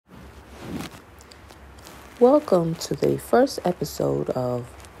Welcome to the first episode of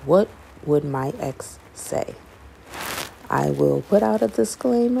What Would My Ex Say? I will put out a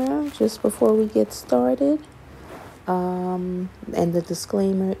disclaimer just before we get started. And the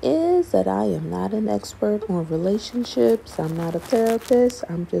disclaimer is that I am not an expert on relationships. I'm not a therapist.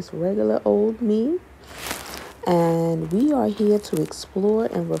 I'm just regular old me. And we are here to explore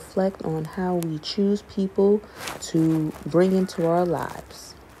and reflect on how we choose people to bring into our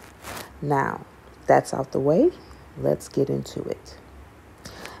lives. Now, that's out the way. Let's get into it.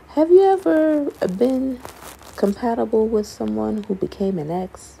 Have you ever been compatible with someone who became an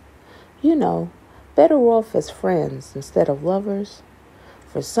ex? Better off as friends instead of lovers.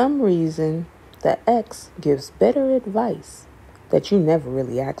 For some reason, the ex gives better advice that you never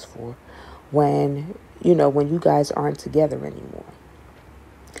really asked for when you guys aren't together anymore.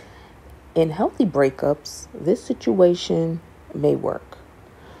 In healthy breakups, this situation may work.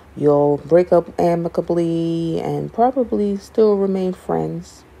 You'll break up amicably and probably still remain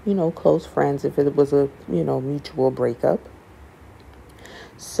friends, close friends if it was a, mutual breakup.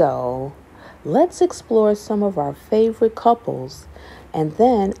 So let's explore some of our favorite couples and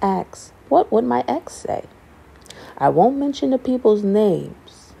then ask, what would my ex say? I won't mention the people's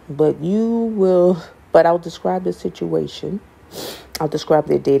names, but I'll describe the situation. I'll describe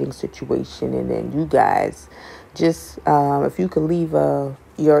their dating situation, and then you guys just, if you could leave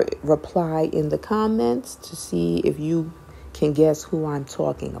your reply in the comments to see if you can guess who I'm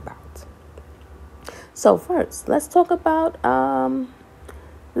talking about. So first, let's talk about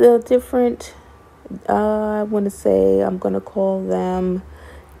the different, I'm going to call them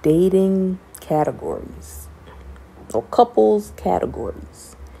dating categories or couples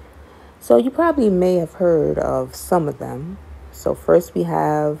categories. So you probably may have heard of some of them. So first we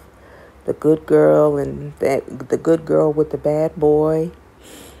have the good girl and the good girl with the bad boy,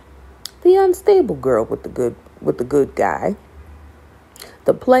 the unstable girl with the good guy,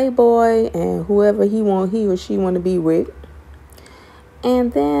 the playboy and whoever he or she want to be with,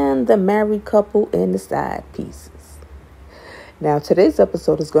 and then the married couple and the side pieces. Now today's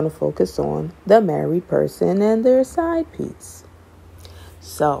episode is going to focus on the married person and their side piece.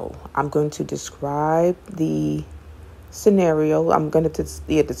 So I'm going to describe the scenario. I'm going to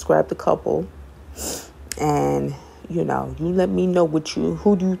describe the couple, and you let me know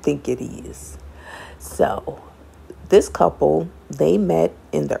who do you think it is. So this couple, they met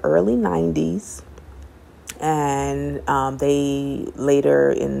in the early 90s, and they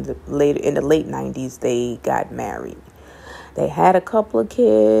later in the late 90s they got married. They had a couple of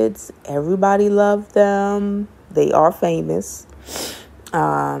kids. Everybody loved them. They are famous.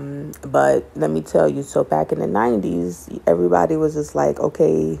 But let me tell you, so back in the 90s, everybody was just like,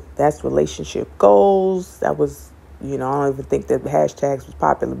 okay, that's relationship goals. That was, I don't even think that hashtags was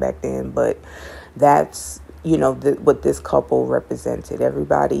popular back then, but that's, what this couple represented.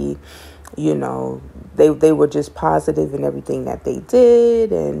 Everybody, they were just positive in everything that they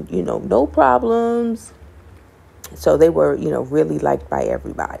did, and, no problems. So they were, really liked by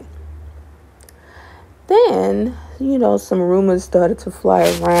everybody. Then, some rumors started to fly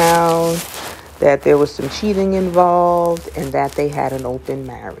around that there was some cheating involved and that they had an open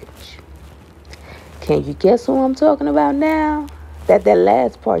marriage. Can you guess who I'm talking about now? That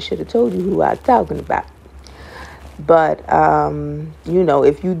last part should have told you who I was talking about. But,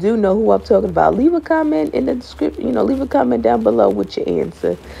 if you do know who I'm talking about, leave a comment in the description, leave a comment down below with your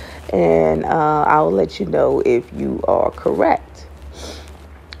answer. And I'll let you know if you are correct.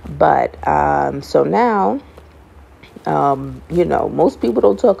 But so now, most people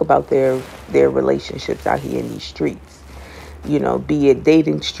don't talk about their relationships out here in these streets. Be it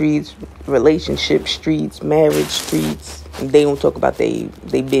dating streets, relationship streets, marriage streets. They don't talk about their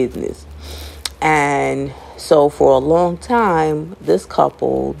business. And so for a long time, this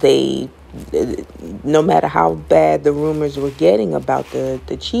couple, no matter how bad the rumors were getting about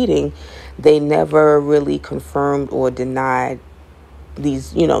the cheating, they never really confirmed or denied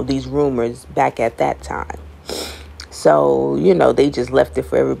these rumors back at that time. So, they just left it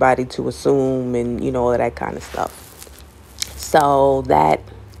for everybody to assume and, all of that kind of stuff. So that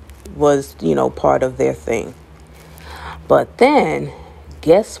was, part of their thing. But then,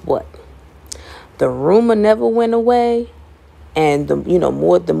 guess what? The rumor never went away. And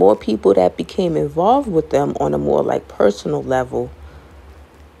the more people that became involved with them on a more like personal level,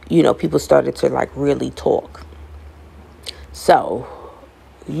 people started to like really talk. So,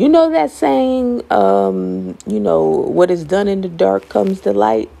 that saying, what is done in the dark comes to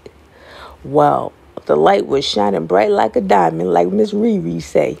light. Well, the light was shining bright like a diamond, like Miss Riri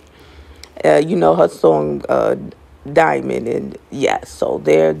say. Her song Diamond. And yeah, so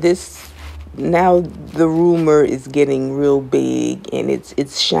this now the rumor is getting real big and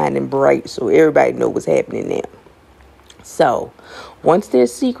it's shining bright, so everybody know what's happening now. So once their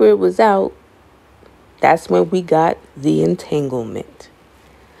secret was out, that's when we got the entanglement.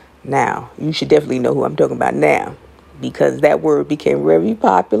 Now, you should definitely know who I'm talking about now, because that word became very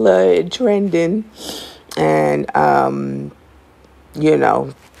popular and trending. And,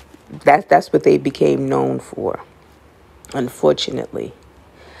 that's what they became known for, unfortunately.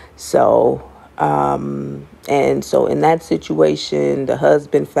 So, and so in that situation, the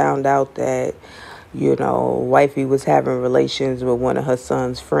husband found out that, wifey was having relations with one of her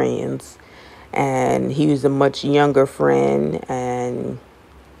son's friends. And he was a much younger friend, and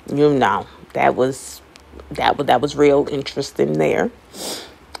that was real interesting there.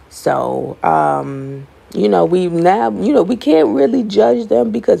 So we can't really judge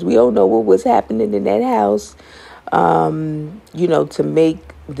them because we don't know what was happening in that house, to make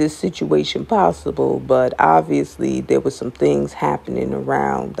this situation possible. But obviously there was some things happening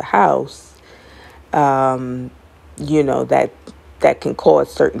around the house, that can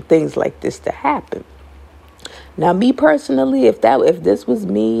cause certain things like this to happen. Now, me personally, if this was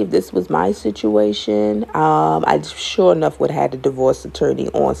my situation, I sure enough would have had a divorce attorney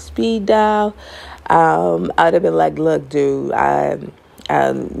on speed dial. I'd have been like, look, dude, I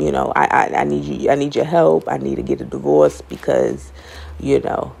need your help. I need to get a divorce because,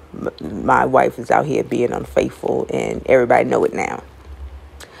 my wife is out here being unfaithful and everybody know it now.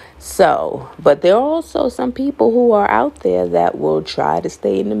 So, but there are also some people who are out there that will try to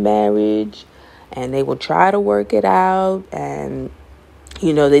stay in the marriage and they will try to work it out. And,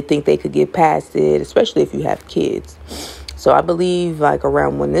 they think they could get past it, especially if you have kids. So I believe like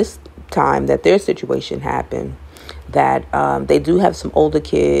around when this time that their situation happened, that they do have some older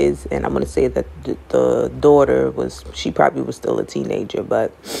kids. And I'm going to say that the daughter she probably was still a teenager,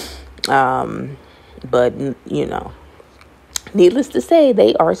 but needless to say,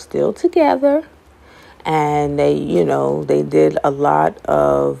 they are still together, and they did a lot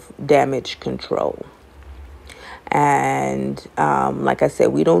of damage control. And like I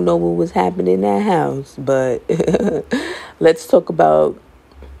said, we don't know what was happening in that house, but let's talk about,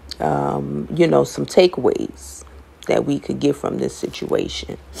 some takeaways that we could get from this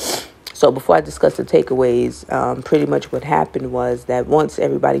situation. So before I discuss the takeaways, pretty much what happened was that once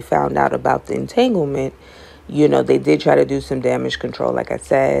everybody found out about the entanglement, they did try to do some damage control, like I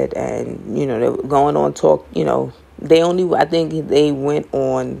said, and, they were going on talk, I think they went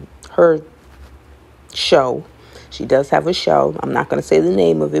on her show. She does have a show. I'm not going to say the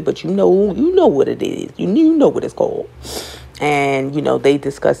name of it, but you know what it is. You know what it's called. And, they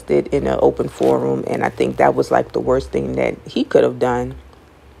discussed it in an open forum, and I think that was like the worst thing that he could have done.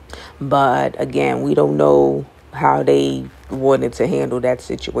 But again, we don't know how they wanted to handle that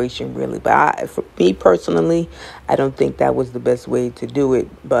situation really. But for me personally, I don't think that was the best way to do it,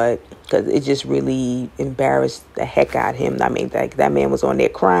 but because it just really embarrassed the heck out of him. I mean, that man was on there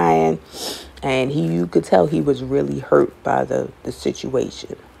crying, and you could tell he was really hurt by the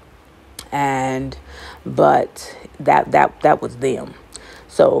situation. But that was them.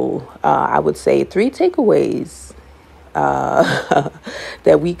 So I would say 3 takeaways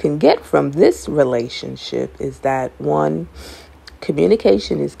that we can get from this relationship is that, 1,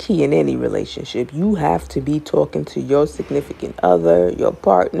 communication is key in any relationship. You have to be talking to your significant other, your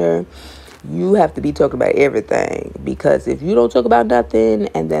partner. You have to be talking about everything, because if you don't talk about nothing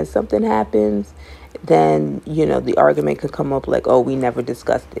and then something happens, then, the argument could come up like, oh, we never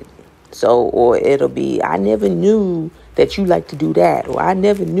discussed it. So, or it'll be, I never knew that you like to do that, or I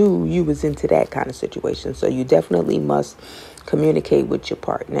never knew you was into that kind of situation. So you definitely must communicate with your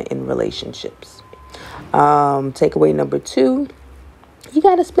partner in relationships. Takeaway number 2, you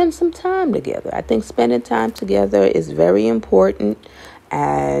got to spend some time together. I think spending time together is very important.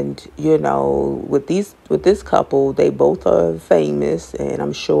 And, with this couple, they both are famous. And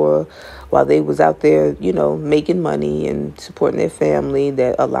I'm sure while they was out there, making money and supporting their family,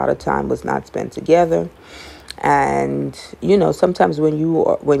 that a lot of time was not spent together. And, sometimes when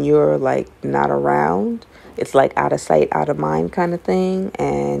you're like not around, it's like out of sight, out of mind kind of thing.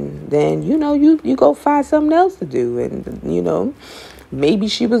 And then, you go find something else to do. And, maybe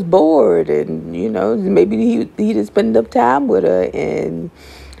she was bored, and, maybe he didn't spend enough time with her, and,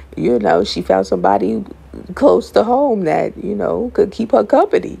 she found somebody close to home that, could keep her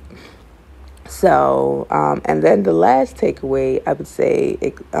company. So, and then the last takeaway, I would say,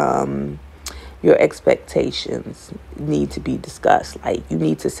 your expectations need to be discussed. Like, you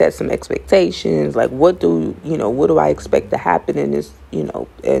need to set some expectations. Like, what do I expect to happen in this, in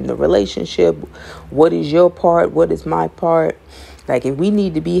the relationship? What is your part? What is my part? Like, if we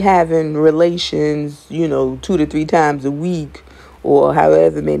need to be having relations, 2 to 3 times a week or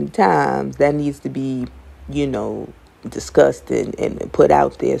however many times, that needs to be, discussed and put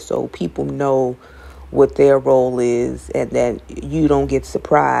out there so people know what their role is, and that you don't get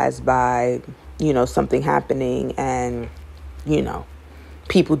surprised by, something happening and,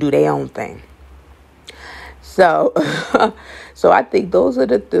 people do their own thing. So, so I think those are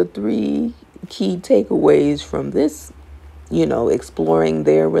the 3 key takeaways from this, exploring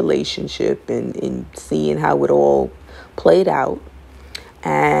their relationship and seeing how it all played out.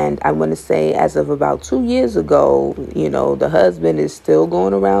 And I want to say, as of about 2 years ago, the husband is still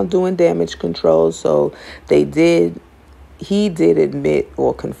going around doing damage control. So he did admit,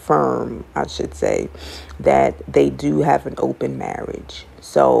 or confirm, I should say, that they do have an open marriage.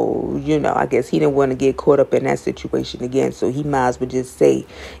 So, I guess he didn't want to get caught up in that situation again. So he might as well just say,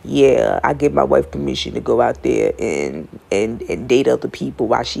 yeah, I give my wife permission to go out there and date other people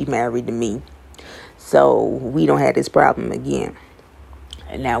while she married to me. So we don't have this problem again.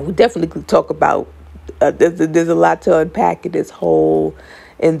 And now we definitely could talk about, there's a lot to unpack in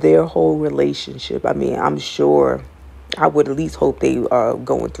their whole relationship. I mean, I'm sure, I would at least hope they are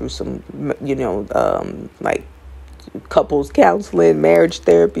going through some, like couples counseling, marriage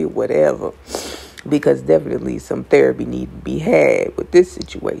therapy, whatever, because definitely some therapy need to be had with this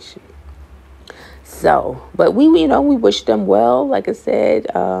situation. So, but we wish them well. Like I said,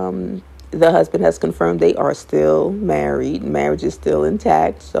 the husband has confirmed they are still married. Marriage is still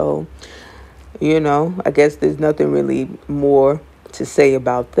intact. So, I guess there's nothing really more to say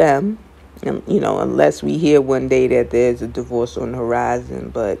about them. And, unless we hear one day that there's a divorce on the horizon.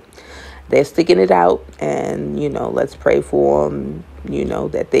 But they're sticking it out. And, let's pray for them,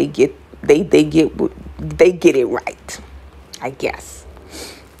 that they get it right, I guess.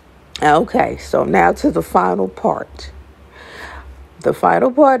 Okay, so now to the final part. The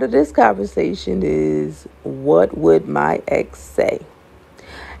final part of this conversation is, what would my ex say?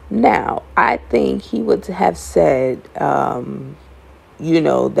 Now, I think he would have said, that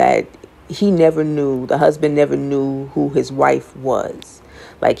the husband never knew who his wife was.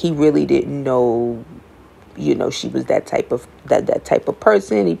 Like, he really didn't know, she was that type of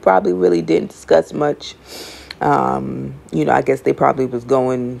person. He probably really didn't discuss much. I guess they probably was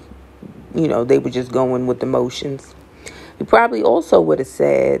going, they were just going with the motions. He probably also would have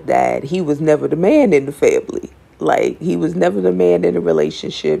said that he was never the man in the family. Like, he was never the man in the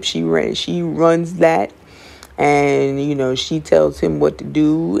relationship. She runs that, and, she tells him what to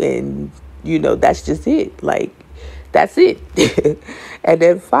do, and, that's just it. Like, that's it. And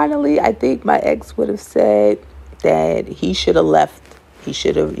then finally, I think my ex would have said that he should have left. He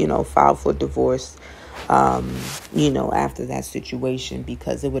should have, filed for divorce, after that situation,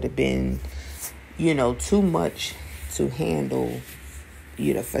 because it would have been, too much to handle,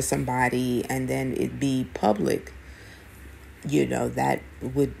 for somebody, and then it be public, that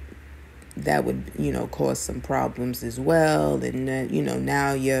would cause some problems as well. And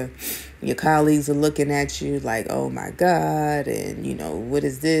now your colleagues are looking at you like, oh my God, and what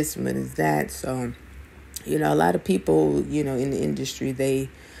is this, what is that? So a lot of people in the industry, they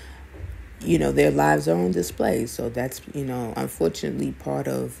their lives are on display. So that's unfortunately part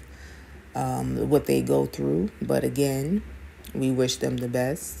of what they go through. But again, we wish them the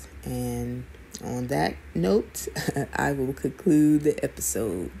best. And on that note, I will conclude the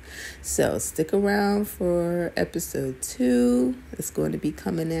episode. So stick around for episode 2. It's going to be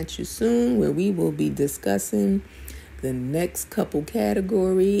coming at you soon, where we will be discussing the next couple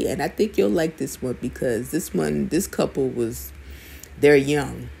category. And I think you'll like this one, because this couple they're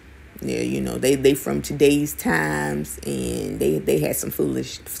young. Yeah, they from today's times, and they had some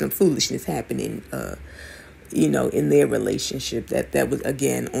foolishness happening, in their relationship that was,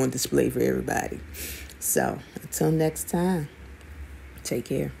 again, on display for everybody. So until next time, take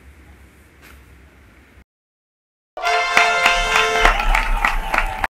care.